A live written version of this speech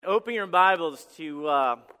open your Bibles to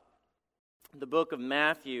the book of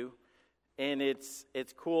Matthew, and it's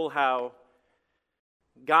cool how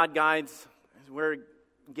God guides as we're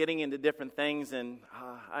getting into different things, and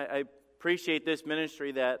I appreciate this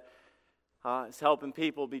ministry that is helping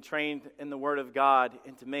people be trained in the Word of God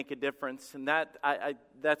and to make a difference. And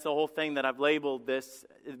that's the whole thing that I've labeled this.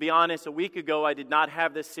 To be honest, a week ago I did not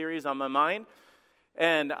have this series on my mind.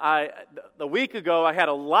 And a week ago, I had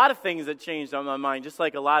a lot of things that changed on my mind, just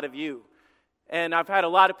like a lot of you. And I've had a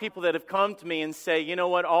lot of people that have come to me and say, you know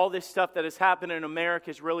what, all this stuff that has happened in America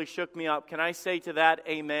has really shook me up. Can I say to that,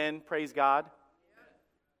 amen, praise God?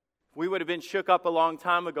 If we would have been shook up a long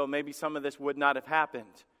time ago, maybe some of this would not have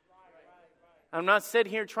happened. I'm not sitting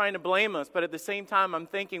here trying to blame us, but at the same time, I'm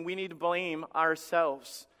thinking we need to blame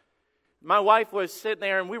ourselves. My wife was sitting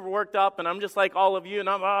there, and we were worked up, and I'm just like all of you,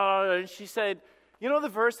 and she said, you know the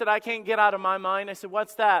verse that I can't get out of my mind? I said,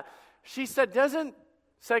 what's that? She said, doesn't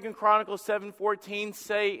 2 Chronicles 7:14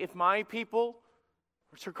 say, if my people,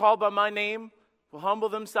 which are called by my name, will humble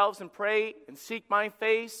themselves and pray and seek my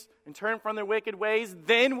face and turn from their wicked ways,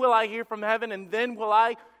 then will I hear from heaven and then will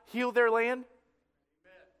I heal their land?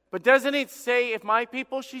 Amen. But doesn't it say, if my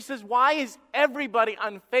people? She says, why is everybody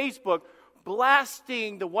on Facebook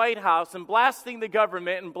blasting the White House and blasting the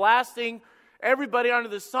government and blasting everybody under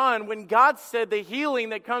the sun, when God said the healing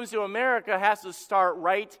that comes to America has to start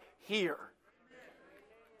right here?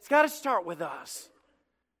 It's got to start with us.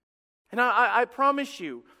 And I promise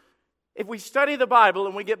you, if we study the Bible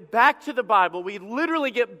and we get back to the Bible, we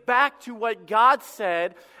literally get back to what God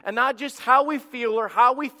said, and not just how we feel or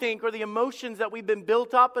how we think or the emotions that we've been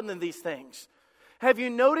built up into these things. Have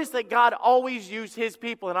you noticed that God always used His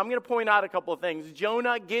people? And I'm going to point out a couple of things.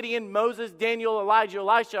 Jonah, Gideon, Moses, Daniel, Elijah,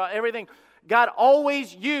 Elisha, everything. God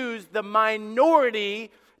always used the minority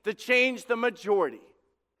to change the majority.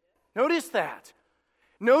 Notice that.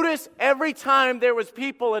 Notice every time there was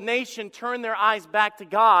people, a nation, turn their eyes back to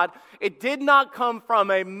God, it did not come from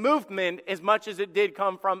a movement as much as it did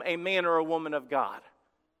come from a man or a woman of God.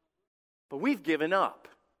 But we've given up.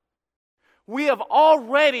 We have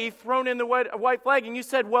already thrown in the white flag. And you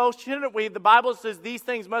said, well, shouldn't we? The Bible says these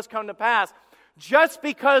things must come to pass. Just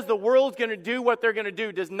because the world's going to do what they're going to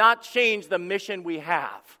do does not change the mission we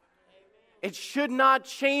have. It should not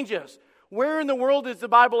change us. Where in the world does the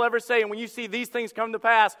Bible ever say, and when you see these things come to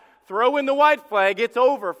pass, throw in the white flag, it's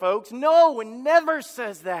over, folks? No, it never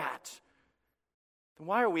says that. Then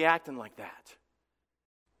why are we acting like that?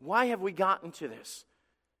 Why have we gotten to this?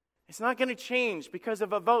 It's not going to change because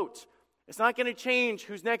of a vote. It's not going to change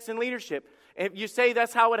who's next in leadership. If you say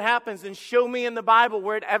that's how it happens, then show me in the Bible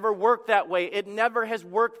where it ever worked that way. It never has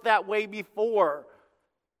worked that way before.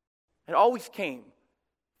 It always came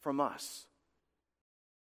from us.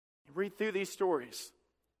 You read through these stories.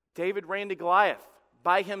 David ran to Goliath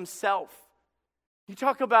by himself. You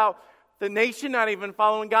talk about the nation not even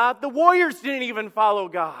following God. The warriors didn't even follow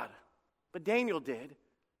God. But Daniel did.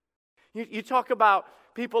 You talk about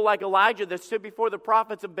people like Elijah that stood before the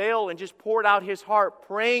prophets of Baal and just poured out his heart,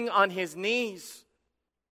 praying on his knees.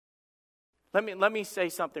 Let me say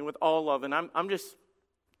something with all love, and I'm just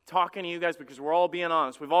talking to you guys because we're all being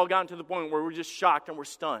honest. We've all gotten to the point where we're just shocked and we're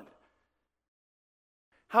stunned.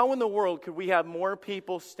 How in the world could we have more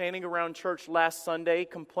people standing around church last Sunday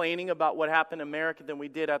complaining about what happened in America than we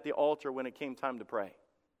did at the altar when it came time to pray?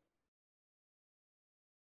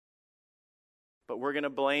 But we're going to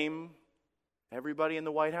blame everybody in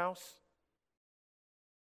the White House?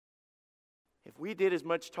 If we did as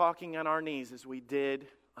much talking on our knees as we did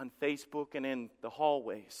on Facebook and in the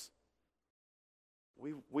hallways,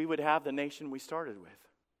 we would have the nation we started with.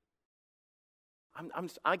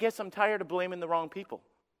 I guess I'm tired of blaming the wrong people.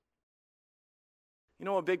 You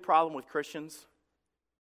know a big problem with Christians?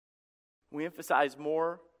 We emphasize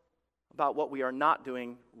more about what we are not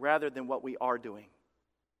doing rather than what we are doing.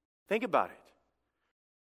 Think about it.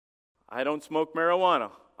 I don't smoke marijuana.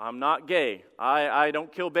 I'm not gay. I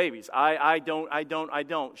don't kill babies. I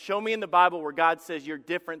don't. Show me in the Bible where God says your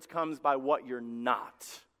difference comes by what you're not.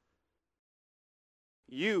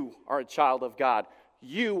 You are a child of God.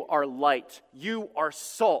 You are light. You are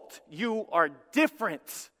salt. You are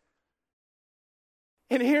different.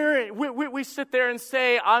 And here we sit there and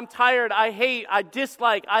say, I'm tired, I hate, I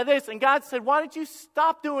dislike, I this. And God said, why don't you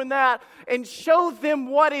stop doing that and show them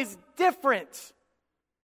what is different?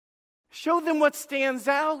 Show them what stands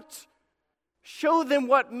out. Show them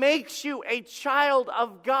what makes you a child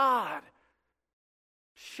of God.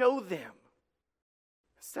 Show them.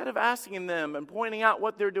 Instead of asking them and pointing out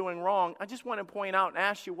what they're doing wrong, I just want to point out and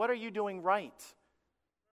ask you, what are you doing right?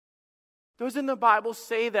 Doesn't the Bible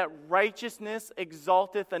say that righteousness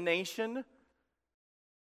exalteth a nation?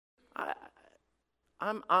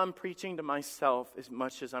 I'm preaching to myself as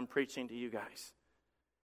much as I'm preaching to you guys.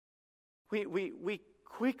 We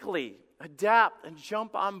quickly adapt and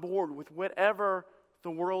jump on board with whatever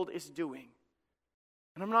the world is doing.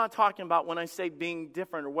 And I'm not talking about when I say being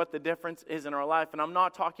different or what the difference is in our life. And I'm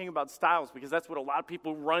not talking about styles, because that's what a lot of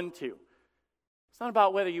people run to. It's not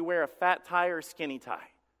about whether you wear a fat tie or a skinny tie.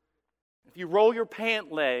 If you roll your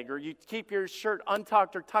pant leg or you keep your shirt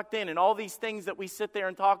untucked or tucked in and all these things that we sit there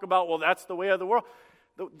and talk about, well, that's the way of the world.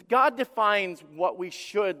 God defines what we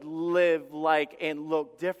should live like and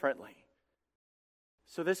look differently.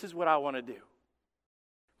 So this is what I want to do.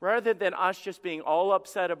 Rather than us just being all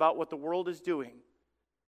upset about what the world is doing,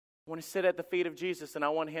 I want to sit at the feet of Jesus and I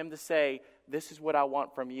want Him to say, this is what I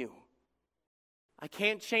want from you. I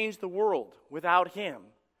can't change the world without Him,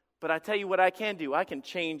 but I tell you what I can do. I can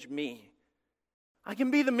change me. I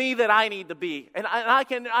can be the me that I need to be. And I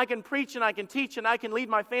can preach and I can teach and I can lead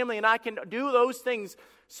my family and I can do those things.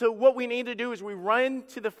 So what we need to do is we run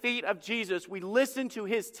to the feet of Jesus. We listen to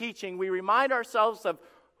His teaching. We remind ourselves of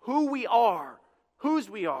who we are, whose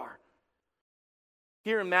we are.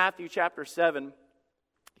 Here in Matthew chapter 7,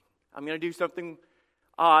 I'm going to do something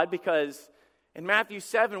odd, because in Matthew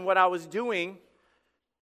 7, what I was doing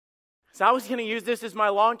is I was going to use this as my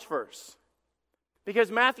launch verse. Because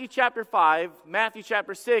Matthew chapter 5, Matthew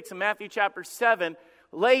chapter 6, and Matthew chapter 7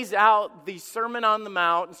 lays out the Sermon on the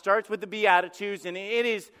Mount and starts with the Beatitudes, and it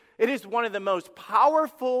is one of the most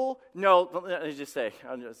powerful, let me just say,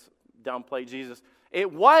 I'll just downplay Jesus. It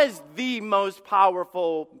was the most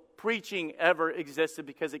powerful preaching ever existed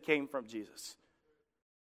because it came from Jesus.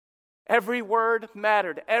 Every word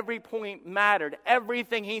mattered, every point mattered,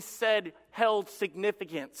 everything He said held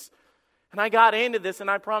significance. And I got into this, and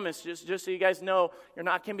I promise, just so you guys know, you're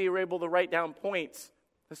not going to be able to write down points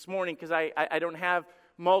this morning, because I don't have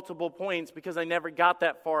multiple points, because I never got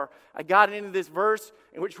that far. I got into this verse,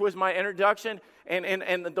 which was my introduction,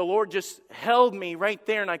 and the Lord just held me right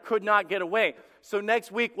there, and I could not get away. So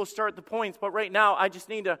next week, we'll start the points, but right now, I just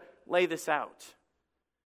need to lay this out.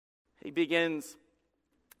 He begins,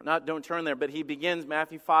 don't turn there, but he begins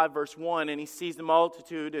Matthew 5, verse 1, and he sees the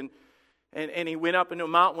multitude, and he went up into a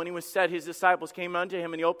mountain. When he was set, his disciples came unto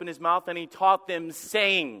him, and he opened his mouth, and he taught them,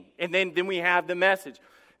 saying, and then we have the message.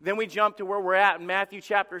 Then we jump to where we're at in Matthew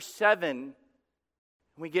chapter 7, and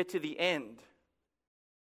we get to the end.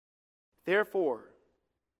 Therefore,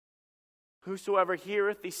 whosoever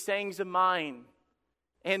heareth these sayings of mine,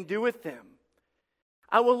 and doeth them,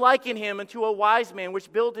 I will liken him unto a wise man,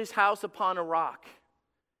 which built his house upon a rock.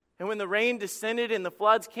 And when the rain descended, and the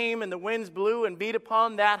floods came, and the winds blew and beat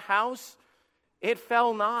upon that house, it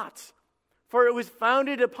fell not, for it was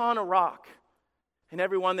founded upon a rock. And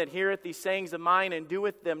everyone that heareth these sayings of mine, and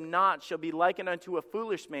doeth them not, shall be likened unto a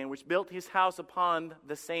foolish man, which built his house upon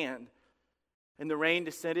the sand. And the rain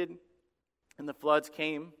descended, and the floods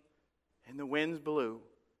came, and the winds blew,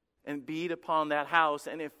 and beat upon that house,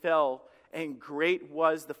 and it fell, and great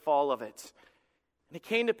was the fall of it. And it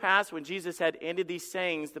came to pass, when Jesus had ended these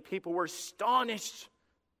sayings, the people were astonished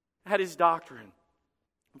at his doctrine.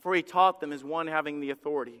 For he taught them as one having the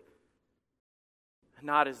authority, and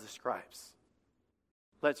not as the scribes.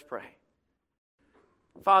 Let's pray.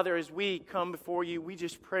 Father, as we come before you, we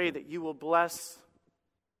just pray that you will bless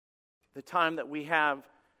the time that we have.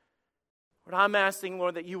 Lord, I'm asking,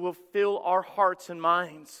 Lord, that you will fill our hearts and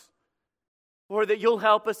minds. Lord, that you'll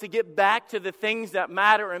help us to get back to the things that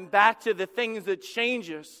matter and back to the things that change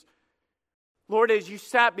us. Lord, as you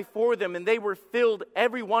sat before them and they were filled,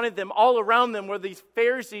 every one of them, all around them were these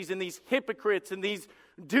Pharisees and these hypocrites and these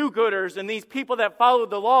do-gooders and these people that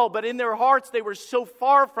followed the law, but in their hearts they were so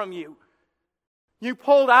far from you. You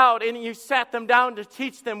pulled out and you sat them down to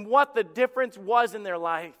teach them what the difference was in their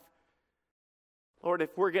life. Lord,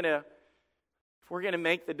 if we're going to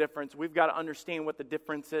make the difference, we've got to understand what the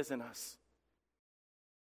difference is in us.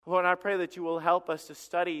 Lord, I pray that you will help us to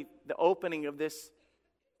study the opening of this,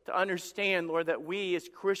 to understand, Lord, that we as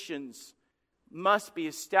Christians must be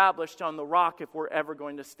established on the rock if we're ever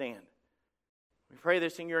going to stand. We pray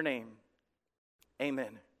this in your name.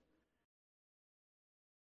 Amen.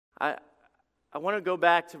 I want to go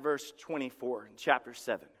back to verse 24 in chapter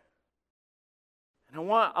 7.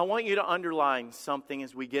 And I want you to underline something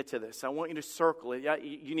as we get to this. I want you to circle it.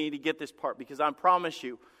 You need to get this part, because I promise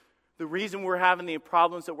you, the reason we're having the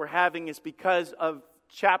problems that we're having is because of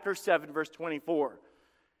chapter 7, verse 24.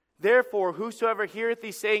 Therefore, whosoever heareth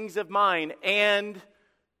these sayings of mine and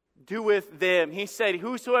doeth them. He said,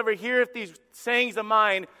 whosoever heareth these sayings of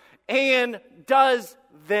mine and does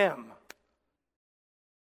them.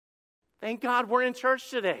 Thank God we're in church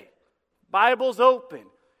today. Bible's open.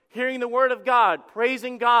 hearing the Word of God,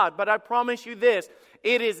 praising God. But I promise you this,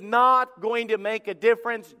 it is not going to make a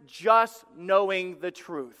difference just knowing the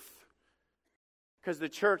truth. Because the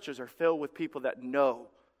churches are filled with people that know.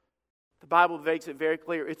 The Bible makes it very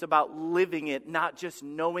clear. It's about living it, not just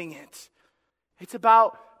knowing it. It's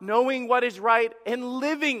about knowing what is right and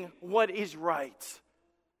living what is right.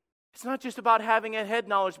 It's not just about having a head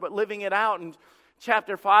knowledge, but living it out. In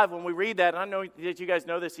chapter 5, when we read that, and I know that you guys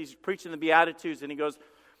know this, he's preaching the Beatitudes, and he goes,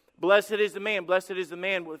 blessed is the man, blessed is the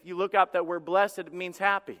man. Well, if you look up that word blessed, it means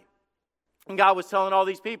happy. And God was telling all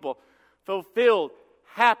these people, fulfilled,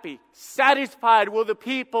 happy, satisfied will the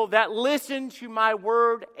people that listen to my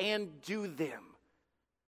word and do them.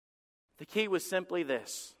 The key was simply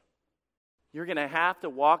this. You're going to have to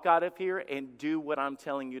walk out of here and do what I'm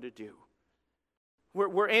telling you to do.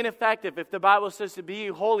 We're ineffective if the Bible says to be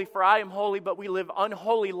holy, for I am holy, but we live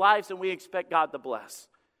unholy lives and we expect God to bless.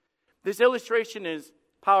 This illustration is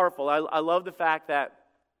powerful. I love the fact that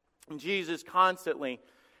Jesus constantly,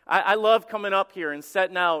 I love coming up here and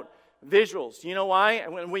setting out visuals. You know why?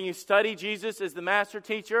 When you study Jesus as the master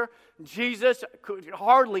teacher, Jesus could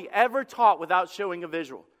hardly ever taught without showing a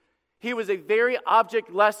visual. He was a very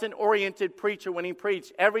object lesson-oriented preacher when he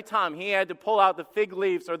preached. Every time he had to pull out the fig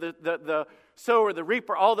leaves or the sower, the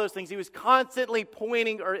reaper, all those things. He was constantly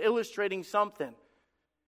pointing or illustrating something.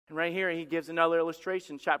 And right here he gives another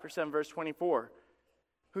illustration, chapter 7, verse 24.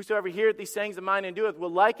 Whosoever heareth these sayings of mine and doeth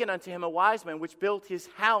will liken unto him a wise man which built his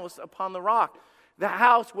house upon the rock. The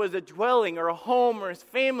house was a dwelling or a home or his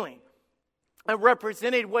family. It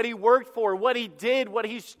represented what he worked for, what he did, what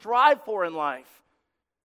he strived for in life.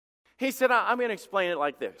 He said, I'm going to explain it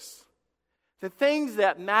like this. The things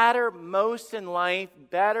that matter most in life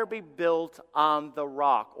better be built on the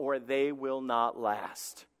rock or they will not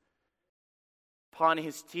last. Upon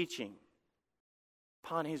his teaching,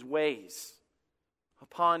 upon his ways,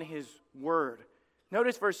 upon his word.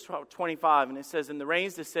 Notice verse 25, and it says, and the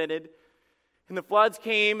rains descended, and the floods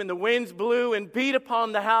came, and the winds blew and beat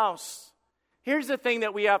upon the house. Here's the thing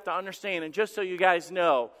that we have to understand, and just so you guys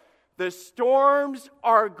know, the storms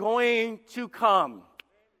are going to come.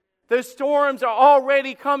 The storms are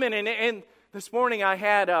already coming. And this morning I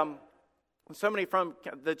had somebody from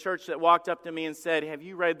the church that walked up to me and said, have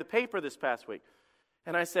you read the paper this past week?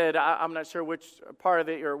 And I said, I'm not sure which part of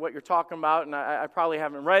it or what you're talking about, and I probably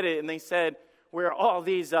haven't read it. And they said, where all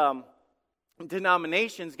these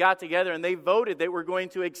denominations got together and they voted they were going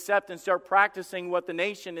to accept and start practicing what the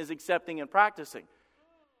nation is accepting and practicing.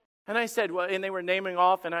 And I said, well, and they were naming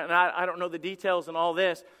off, and I don't know the details and all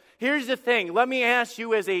this. Here's the thing. Let me ask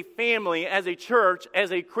you as a family, as a church,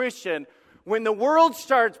 as a Christian, when the world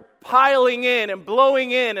starts piling in and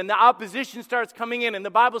blowing in and the opposition starts coming in, and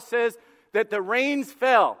the Bible says that the rains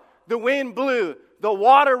fell, the wind blew, the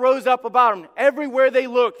water rose up about them. Everywhere they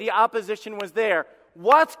looked, the opposition was there.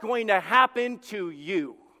 What's going to happen to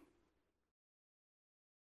you?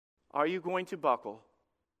 Are you going to buckle?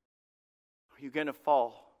 Are you going to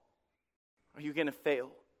fall? Are you going to fail?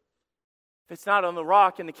 If it's not on the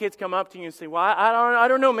rock and the kids come up to you and say, well, I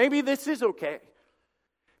don't know, maybe this is okay.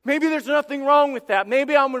 Maybe there's nothing wrong with that.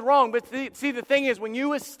 Maybe I'm wrong. But see, the thing is, when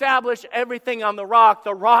you establish everything on the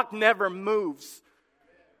rock never moves.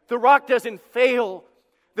 The rock doesn't fail.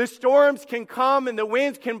 The storms can come and the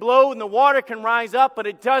winds can blow and the water can rise up, but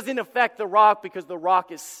it doesn't affect the rock because the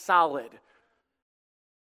rock is solid.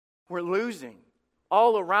 We're losing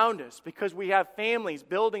all around us because we have families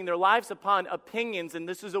building their lives upon opinions, and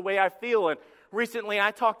this is the way I feel. And recently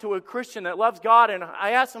I talked to a Christian that loves God, and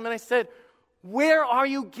I asked him and I said, where are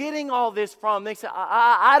you getting all this from? They said,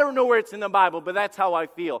 I don't know where it's in the Bible, but that's how I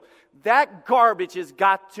feel. That garbage has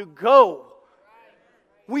got to go.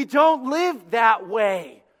 We don't live that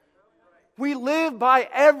way. We live by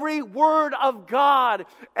every word of God.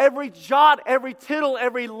 Every jot, every tittle,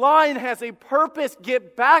 every line has a purpose.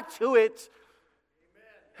 Get back to it.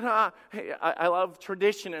 I love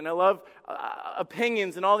tradition and I love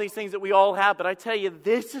opinions and all these things that we all have. But I tell you,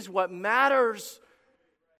 this is what matters.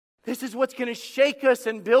 This is what's going to shake us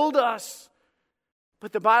and build us.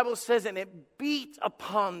 But the Bible says, and it beat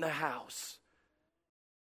upon the house.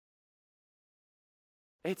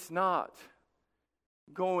 It's not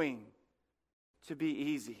going to be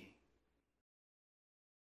easy.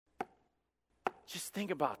 Just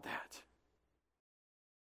think about that.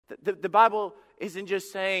 The Bible isn't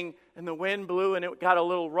just saying, and the wind blew and it got a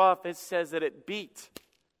little rough. It says that it beat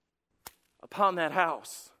upon that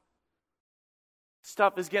house.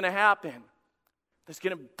 Stuff is going to happen that's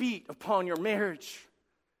going to beat upon your marriage.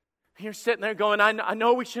 And you're sitting there going, I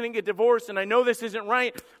know we shouldn't get divorced, and I know this isn't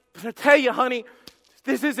right, but I tell you, honey,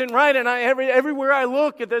 This isn't right. And everywhere I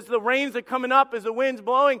look, there's the rains are coming up as the wind's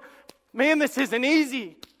blowing. Man, this isn't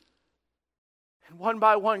easy. And one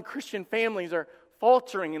by one, Christian families are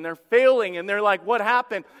faltering and they're failing and they're like, what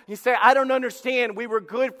happened? You say, I don't understand. We were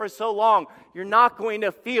good for so long. You're not going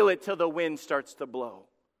to feel it till the wind starts to blow.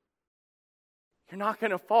 You're not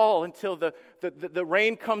going to fall until the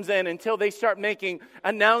rain comes in, until they start making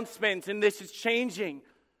announcements and this is changing.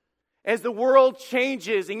 As the world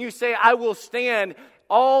changes and you say, I will stand,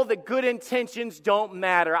 all the good intentions don't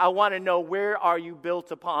matter. I want to know, where are you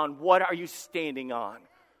built upon? What are you standing on?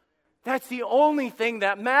 That's the only thing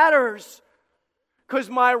that matters. Because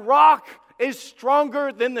my rock is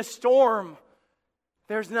stronger than the storm.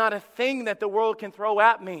 There's not a thing that the world can throw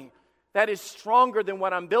at me that is stronger than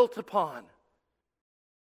what I'm built upon.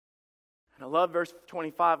 And I love verse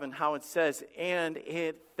 25 and how it says, and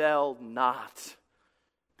it fell not.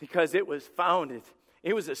 Because it was founded.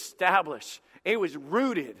 It was established. It was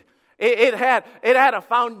rooted. It had a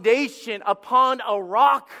foundation upon a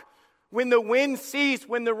rock. When the wind ceased,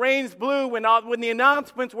 when the rains blew, when the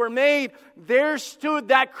announcements were made, there stood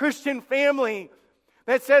that Christian family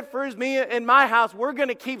that said, for me and my house, we're going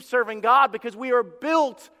to keep serving God because we are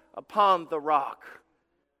built upon the rock.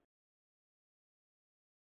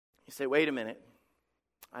 You say, wait a minute.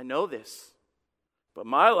 I know this, but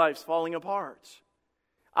my life's falling apart.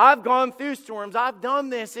 I've gone through storms. I've done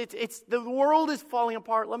this. It's the world is falling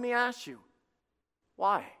apart. Let me ask you,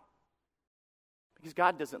 why? Because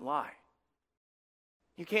God doesn't lie.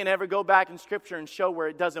 You can't ever go back in Scripture and show where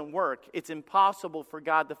it doesn't work. It's impossible for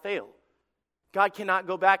God to fail. God cannot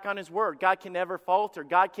go back on His word. God can never falter.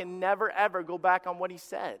 God can never, ever go back on what He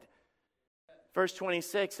said. Verse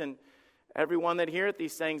 26, and everyone that heareth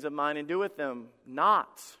these sayings of mine and doeth them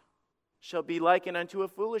not shall be likened unto a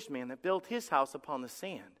foolish man that built his house upon the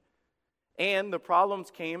sand. And the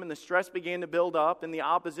problems came and the stress began to build up and the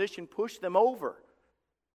opposition pushed them over.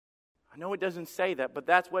 I know it doesn't say that, but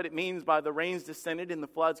that's what it means by the rains descended and the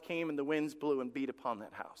floods came and the winds blew and beat upon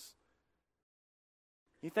that house.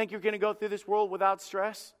 You think you're going to go through this world without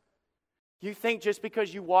stress? You think just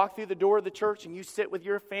because you walk through the door of the church and you sit with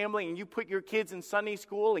your family and you put your kids in Sunday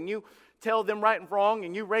school and you tell them right and wrong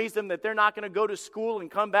and you raise them that they're not going to go to school and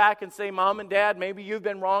come back and say, Mom and Dad, maybe you've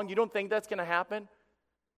been wrong. You don't think that's going to happen?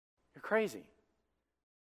 You're crazy.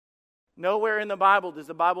 Nowhere in the Bible does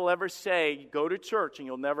the Bible ever say, go to church and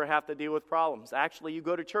you'll never have to deal with problems. Actually, you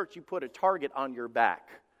go to church, you put a target on your back.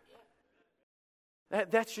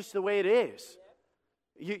 That's just the way it is.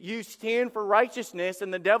 You stand for righteousness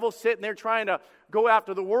and the devil's sitting there trying to go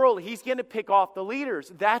after the world. He's going to pick off the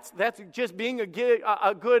leaders. That's just being a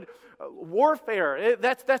good warfare.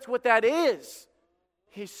 That's what that is.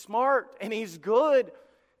 He's smart and he's good.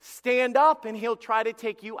 Stand up and he'll try to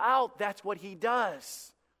take you out. That's what he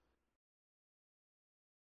does.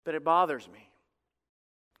 But it bothers me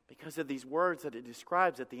because of these words that it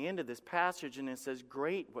describes at the end of this passage, and it says,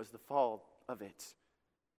 great was the fall of it.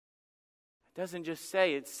 It doesn't just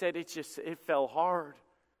say, it said it fell hard.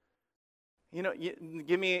 You know,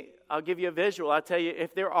 I'll give you a visual. I'll tell you,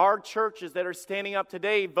 if there are churches that are standing up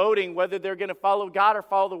today voting whether they're going to follow God or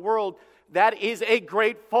follow the world, that is a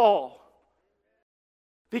great fall.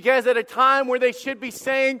 Because at a time where they should be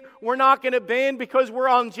saying, we're not going to bend because we're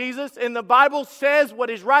on Jesus, and the Bible says what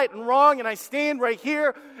is right and wrong, and I stand right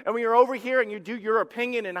here, and when you're over here and you do your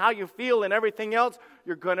opinion and how you feel and everything else,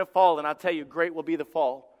 you're going to fall. And I'll tell you, great will be the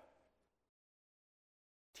fall.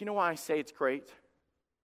 Do you know why I say it's great?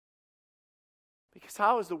 Because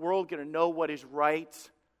how is the world going to know what is right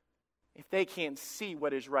if they can't see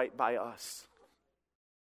what is right by us?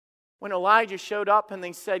 When Elijah showed up and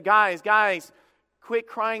they said, guys, quit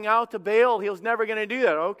crying out to Baal. He was never going to do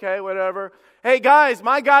that. Okay, whatever. Hey, guys,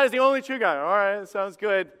 my God is the only true God. All right, that sounds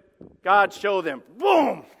good. God, show them.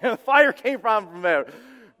 Boom! And the fire came from there.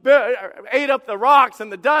 Ate up the rocks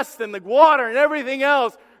and the dust and the water and everything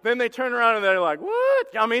else. Then they turn around and they're like, what?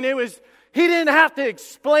 I mean, he didn't have to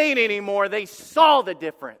explain anymore. They saw the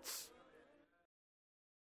difference.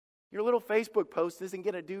 Your little Facebook post isn't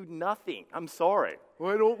going to do nothing. I'm sorry.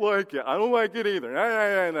 Well, I don't like it. I don't like it either.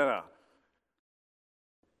 No.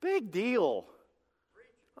 Big deal.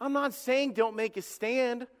 I'm not saying don't make a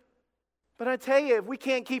stand. But I tell you, if we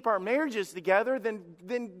can't keep our marriages together, then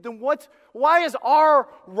why is our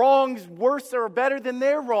wrongs worse or better than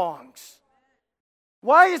their wrongs?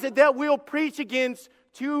 Why is it that we'll preach against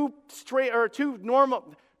two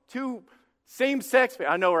same-sex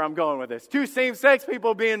people? I know where I'm going with this. Two same-sex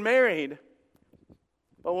people being married.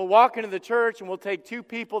 But we'll walk into the church and we'll take two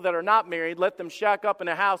people that are not married, let them shack up in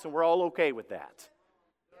a house, and we're all okay with that.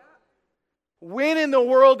 When in the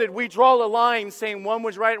world did we draw the line saying one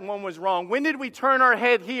was right and one was wrong? When did we turn our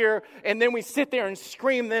head here and then we sit there and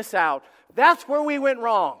scream this out? That's where we went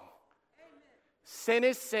wrong. Sin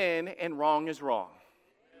is sin and wrong is wrong.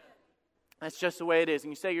 That's just the way it is.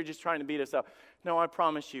 And you say you're just trying to beat us up. No, I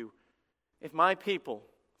promise you, if my people,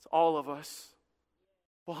 it's all of us,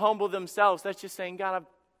 will humble themselves, that's just saying, God,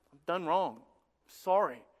 I've done wrong. I'm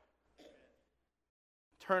sorry.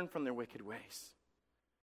 Turn from their wicked ways.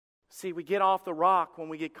 See, we get off the rock when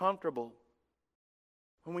we get comfortable.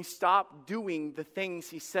 When we stop doing the things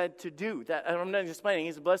He said to do. That, I'm not explaining.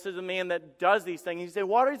 He's blessed is the man that does these things. You say,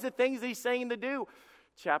 what are the things He's saying to do?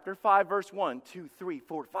 Chapter 5, verse 1, 2, 3,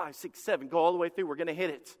 4, 5, 6, 7. Go all the way through. We're going to hit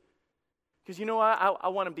it. Because you know what? I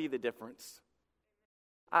want to be the difference.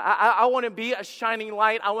 I want to be a shining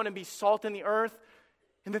light. I want to be salt in the earth.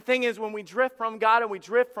 And the thing is, when we drift from God and we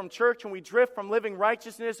drift from church and we drift from living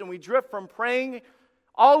righteousness and we drift from praying,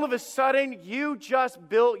 all of a sudden, you just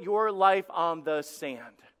built your life on the sand.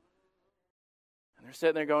 And they're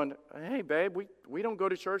sitting there going, hey, babe, we don't go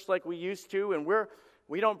to church like we used to, and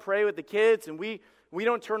we don't pray with the kids, and we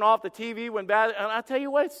don't turn off the TV when bad. And I tell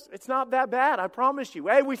you what, it's not that bad, I promise you.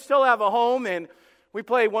 Hey, we still have a home, and we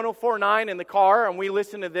play 104.9 in the car, and we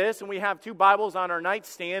listen to this, and we have 2 Bibles on our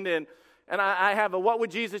nightstand, and I have a What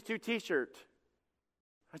Would Jesus Do t-shirt.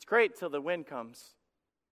 That's great till the wind comes.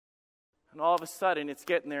 And all of a sudden, it's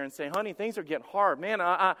getting there and saying, honey, things are getting hard. Man,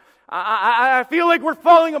 I feel like we're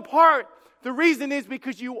falling apart. The reason is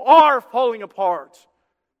because you are falling apart.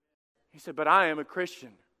 He said, but I am a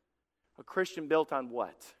Christian. A Christian built on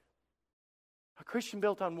what? A Christian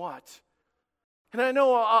built on what? And I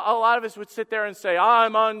know a lot of us would sit there and say,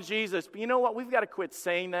 I'm on Jesus. But you know what? We've got to quit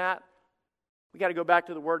saying that. We've got to go back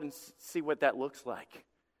to the Word and see what that looks like.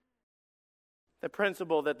 The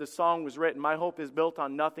principle that the song was written, my hope is built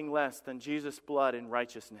on nothing less than Jesus' blood and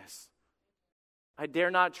righteousness. I dare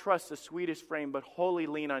not trust the sweetest frame, but wholly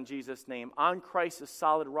lean on Jesus' name. On Christ, a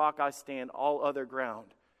solid rock I stand, all other ground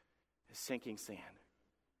is sinking sand.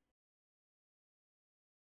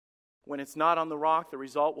 When it's not on the rock, the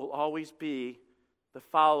result will always be the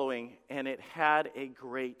following, and it had a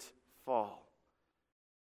great fall.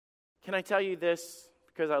 Can I tell you this,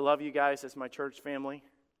 because I love you guys as my church family?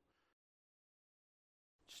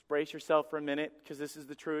 Just brace yourself for a minute, because this is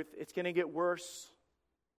the truth. It's going to get worse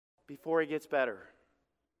before it gets better.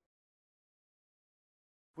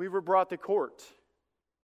 We were brought to court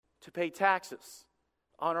to pay taxes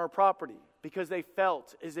on our property because they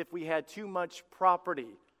felt as if we had too much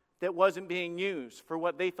property that wasn't being used for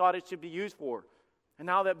what they thought it should be used for. And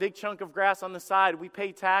now that big chunk of grass on the side, we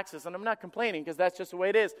pay taxes. And I'm not complaining because that's just the way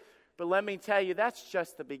it is. But let me tell you, that's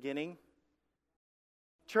just the beginning.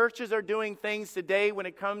 Churches are doing things today when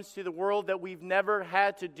it comes to the world that we've never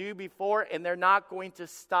had to do before, and they're not going to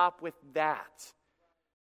stop with that.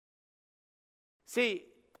 See,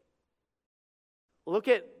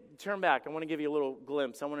 turn back. I want to give you a little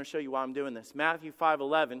glimpse. I want to show you why I'm doing this. Matthew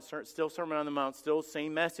 5:11, still Sermon on the Mount, still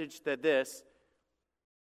same message that this.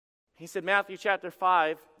 He said, Matthew chapter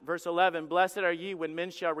 5, verse 11, blessed are ye when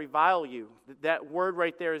men shall revile you. That word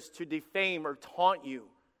right there is to defame or taunt you,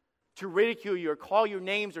 to ridicule you or call you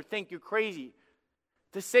names or think you're crazy,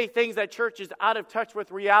 to say things that church is out of touch with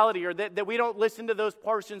reality or that we don't listen to those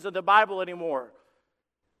portions of the Bible anymore.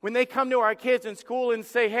 When they come to our kids in school and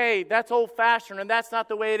say, hey, that's old-fashioned and that's not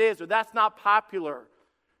the way it is or that's not popular.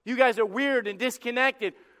 You guys are weird and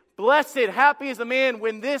disconnected. Blessed, happy is the man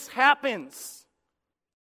when this happens.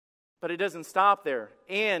 But it doesn't stop there.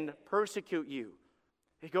 And persecute you.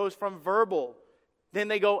 It goes from verbal. Then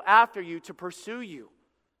they go after you to pursue you.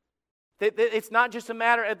 It's not just a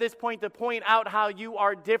matter at this point to point out how you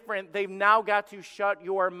are different. They've now got to shut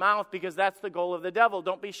your mouth because that's the goal of the devil.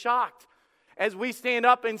 Don't be shocked. As we stand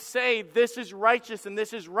up and say, this is righteous and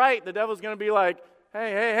this is right, the devil's going to be like,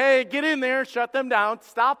 hey, get in there, shut them down,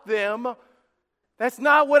 stop them. That's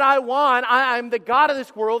not what I want. I'm the God of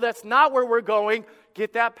this world. That's not where we're going.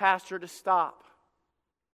 Get that pastor to stop.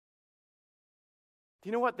 Do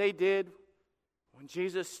you know what they did when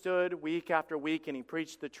Jesus stood week after week and he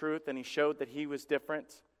preached the truth and he showed that he was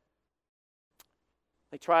different?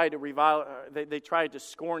 They tried to revile. They tried to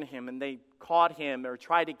scorn him, and they caught him or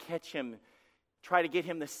tried to catch him, try to get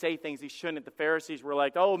him to say things he shouldn't. The Pharisees were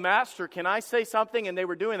like, "Oh, Master, can I say something?" And they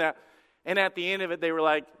were doing that. And at the end of it, they were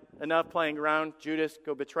like, "Enough playing around. Judas,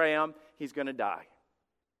 go betray him. He's going to die."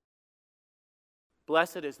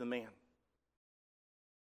 Blessed is the man.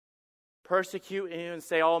 Persecute you and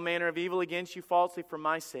say all manner of evil against you falsely for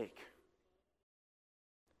my sake.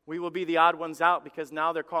 We will be the odd ones out because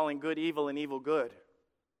now they're calling good evil and evil good.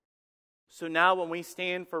 So now when we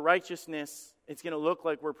stand for righteousness, it's going to look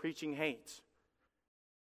like we're preaching hate.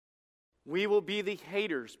 We will be the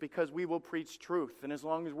haters because we will preach truth. And as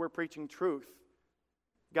long as we're preaching truth,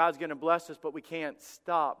 God's going to bless us, but we can't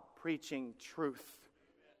stop preaching truth.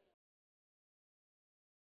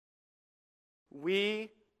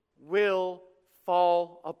 We will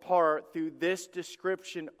fall apart through this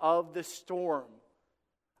description of the storm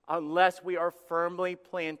unless we are firmly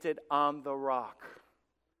planted on the rock.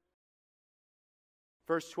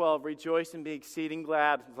 Verse 12, rejoice and be exceeding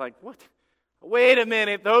glad. It's like, what? Wait a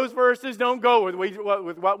minute, those verses don't go with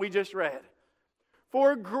what we just read.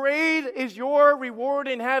 For great is your reward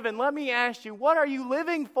in heaven. Let me ask you, what are you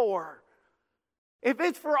living for? If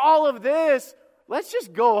it's for all of this, let's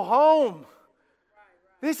just go home.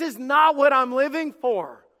 This is not what I'm living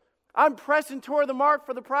for. I'm pressing toward the mark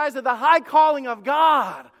for the prize of the high calling of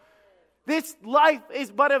God. This life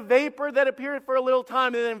is but a vapor that appeareth for a little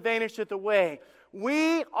time and then vanisheth away.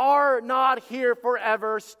 We are not here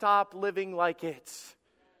forever. Stop living like it.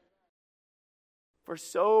 For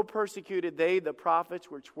so persecuted they the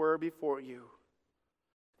prophets which were before you.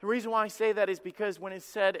 The reason why I say that is because when it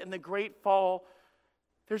said in the great fall,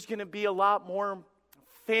 there's going to be a lot more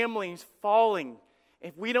families falling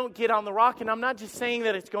if we don't get on the rock. And I'm not just saying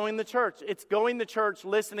that it's going to church. It's going to church,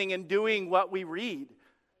 listening and doing what we read.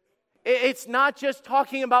 It's not just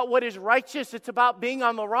talking about what is righteous. It's about being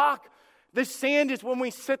on the rock. The sand is when we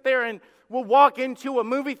sit there and we'll walk into a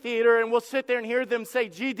movie theater and we'll sit there and hear them say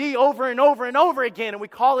GD over and over and over again, and we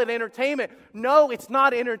call it entertainment. No, it's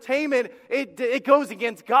not entertainment. It goes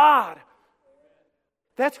against God.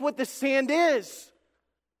 That's what the sand is.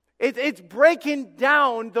 It's breaking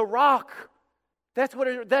down the rock. That's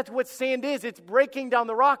what sand is. It's breaking down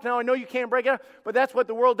the rock. Now, I know you can't break it up, but that's what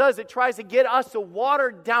the world does. It tries to get us to water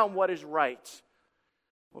down what is right.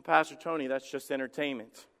 Well, Pastor Tony, that's just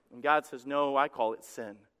entertainment. And God says, no, I call it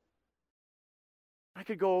sin. I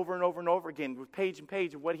could go over and over and over again with page and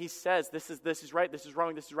page of what he says. This is right, this is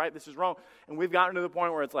wrong, this is right, this is wrong. And we've gotten to the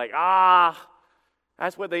point where it's like,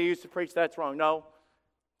 that's what they used to preach, that's wrong. No, I'm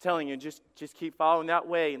telling you, just keep following that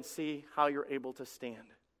way and see how you're able to stand.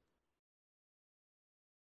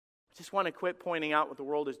 I just want to quit pointing out what the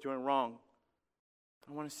world is doing wrong.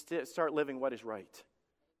 I want to start living what is right.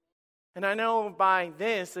 And I know by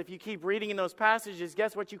this, if you keep reading in those passages,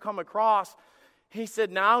 guess what you come across? He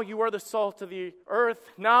said, now you are the salt of the earth.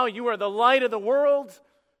 Now you are the light of the world.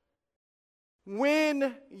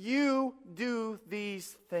 When you do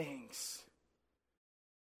these things.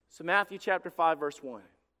 So Matthew chapter 5, verse 1.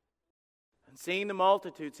 And seeing the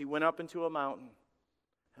multitudes, he went up into a mountain.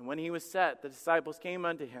 And when he was set, the disciples came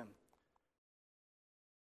unto him.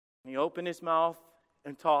 He opened his mouth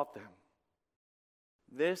and taught them.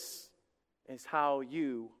 This is how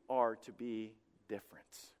you are to be different.